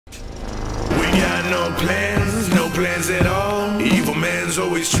no plans at all. Evil man's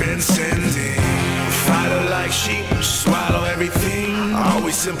always transcending. Fighter like sheep, swallow everything.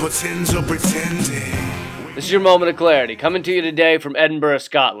 Always simpletons or pretending. This is your moment of clarity, coming to you today from Edinburgh,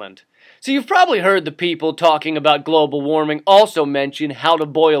 Scotland. So you've probably heard the people talking about global warming also mention how to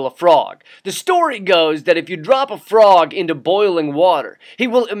boil a frog. The story goes that if you drop a frog into boiling water, he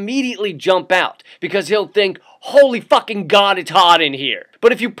will immediately jump out because he'll think, holy fucking God, it's hot in here.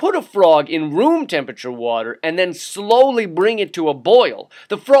 But if you put a frog in room temperature water and then slowly bring it to a boil,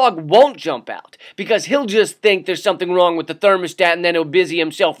 the frog won't jump out because he'll just think there's something wrong with the thermostat, and then he'll busy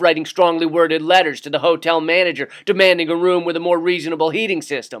himself writing strongly worded letters to the hotel manager demanding a room with a more reasonable heating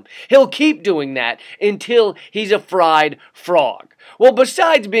system. He'll keep doing that until he's a fried frog. Well,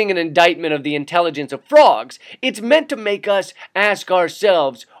 besides being an indictment of the intelligence of frogs, it's meant to make us ask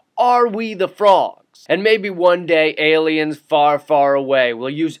ourselves, are we the frogs? And maybe one day aliens far, far away will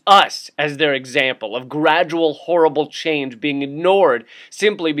use us as their example of gradual, horrible change being ignored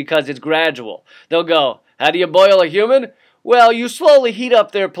simply because it's gradual. They'll go, how do you boil a human? Well, you slowly heat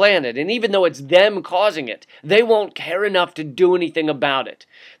up their planet, and even though it's them causing it, they won't care enough to do anything about it.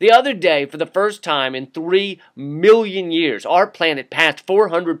 The other day, for the first time in 3 million years, our planet passed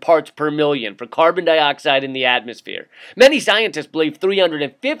 400 parts per million for carbon dioxide in the atmosphere. Many scientists believe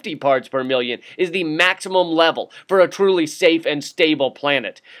 350 parts per million is the maximum level for a truly safe and stable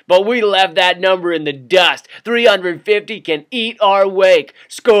planet. But we left that number in the dust. 350 can eat our wake.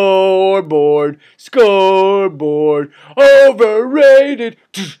 Scoreboard, scoreboard. Overrated.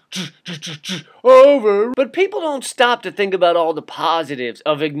 But people don't stop to think about all the positives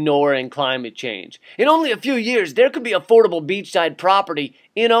of ignoring climate change. In only a few years, there could be affordable beachside property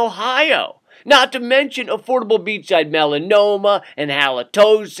in Ohio. Not to mention affordable beachside melanoma and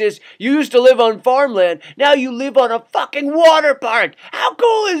halitosis. You used to live on farmland, now you live on a fucking water park. How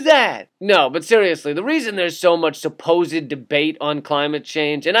cool is that? No, but seriously, the reason there's so much supposed debate on climate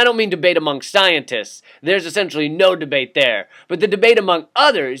change, and I don't mean debate among scientists, there's essentially no debate there, but the debate among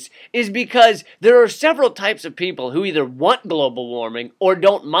others is because there are several types of people who either want global warming or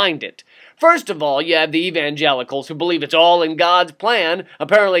don't mind it. First of all, you have the evangelicals who believe it's all in God's plan.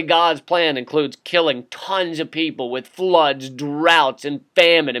 Apparently God's plan includes killing tons of people with floods, droughts, and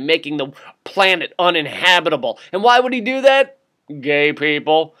famine, and making the planet uninhabitable. And why would he do that? Gay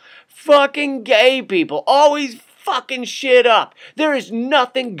people. Fucking gay people. Always fucking shit up. There is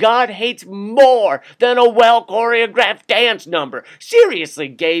nothing God hates more than a well-choreographed dance number. Seriously,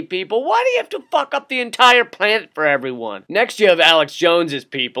 gay people, why do you have to fuck up the entire planet for everyone? Next, you have Alex Jones's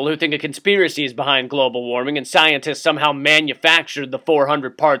people who think a conspiracy is behind global warming and scientists somehow manufactured the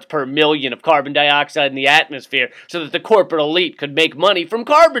 400 parts per million of carbon dioxide in the atmosphere so that the corporate elite could make money from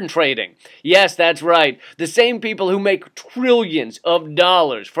carbon trading. Yes, that's right. The same people who make trillions of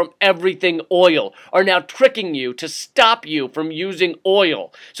dollars from everything oil are now tricking you to stop you from using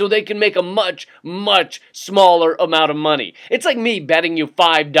oil so they can make a much, much smaller amount of money. It's like me betting you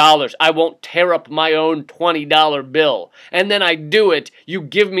 $5 I won't tear up my own $20 bill. And then I do it, you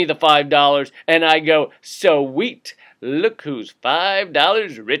give me the $5, and I go, sweet, look who's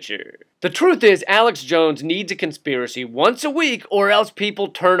 $5 richer. The truth is, Alex Jones needs a conspiracy once a week or else people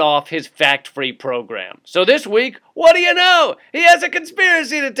turn off his fact-free program. So this week, what do you know? He has a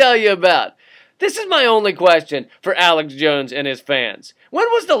conspiracy to tell you about. This is my only question for Alex Jones and his fans. When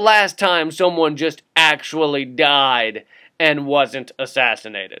was the last time someone just actually died and wasn't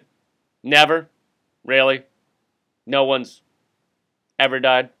assassinated? Never? Really? No one's ever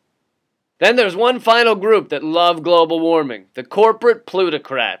died? Then there's one final group that love global warming, the corporate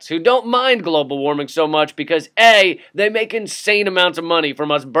plutocrats, who don't mind global warming so much because A, they make insane amounts of money from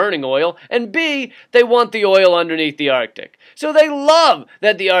us burning oil, and B, they want the oil underneath the Arctic. So they love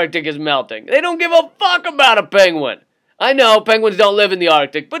that the Arctic is melting. They don't give a fuck about a penguin. I know penguins don't live in the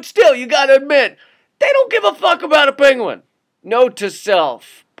Arctic, but still, you gotta admit, they don't give a fuck about a penguin. Note to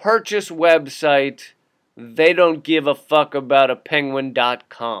self, purchase website, they don't give a fuck about a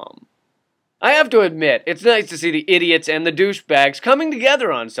penguin.com. I have to admit, it's nice to see the idiots and the douchebags coming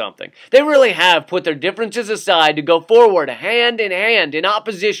together on something. They really have put their differences aside to go forward hand in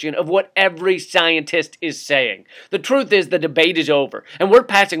opposition of what every scientist is saying. The truth is the debate is over, and we're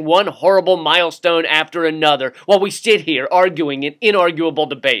passing one horrible milestone after another while we sit here arguing an inarguable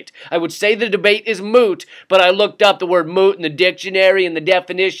debate. I would say the debate is moot, but I looked up the word moot in the dictionary, and the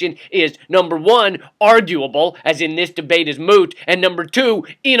definition is, number 1, arguable, as in this debate is moot, and number 2,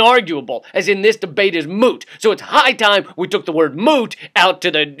 inarguable, as in this debate is moot. So it's high time we took the word moot out to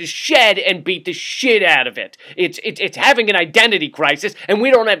the shed and beat the shit out of it. It's having an identity crisis, and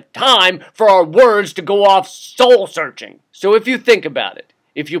we don't have time for our words to go off soul searching. So if you think about it,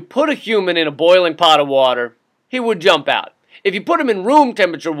 If you put a human in a boiling pot of water, he would jump out. If you put him in room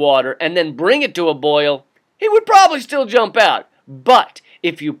temperature water and then bring it to a boil, he would probably still jump out. But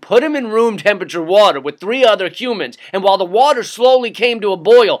if you put him in room temperature water with 3 other humans, and while the water slowly came to a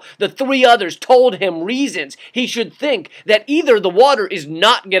boil, the 3 others told him reasons he should think that either the water is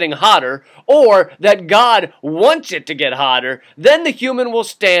not getting hotter, or that God wants it to get hotter, then the human will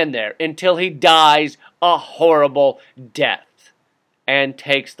stand there until he dies a horrible death, and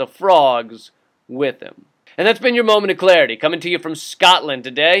takes the frogs with him. And that's been your moment of clarity, coming to you from Scotland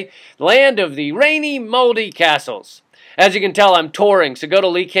today, land of the rainy, moldy castles. As you can tell, I'm touring, so go to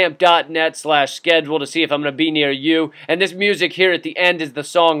leecamp.net/schedule to see if I'm going to be near you. And this music here at the end is the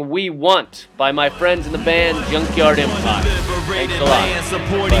song We Want by my friends in the band Junkyard Empire. Thanks a lot.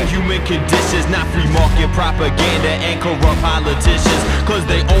 Supporting human conditions, not free market propaganda and corrupt politicians. Cause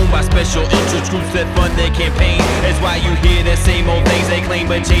they owned by special interest groups that fund their campaign. That's why you hear the same old things they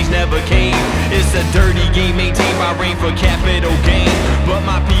claim, but change never came. It's a dirty game maintained by rain for capital gain. But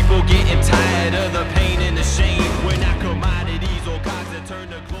my people getting tired of the pain.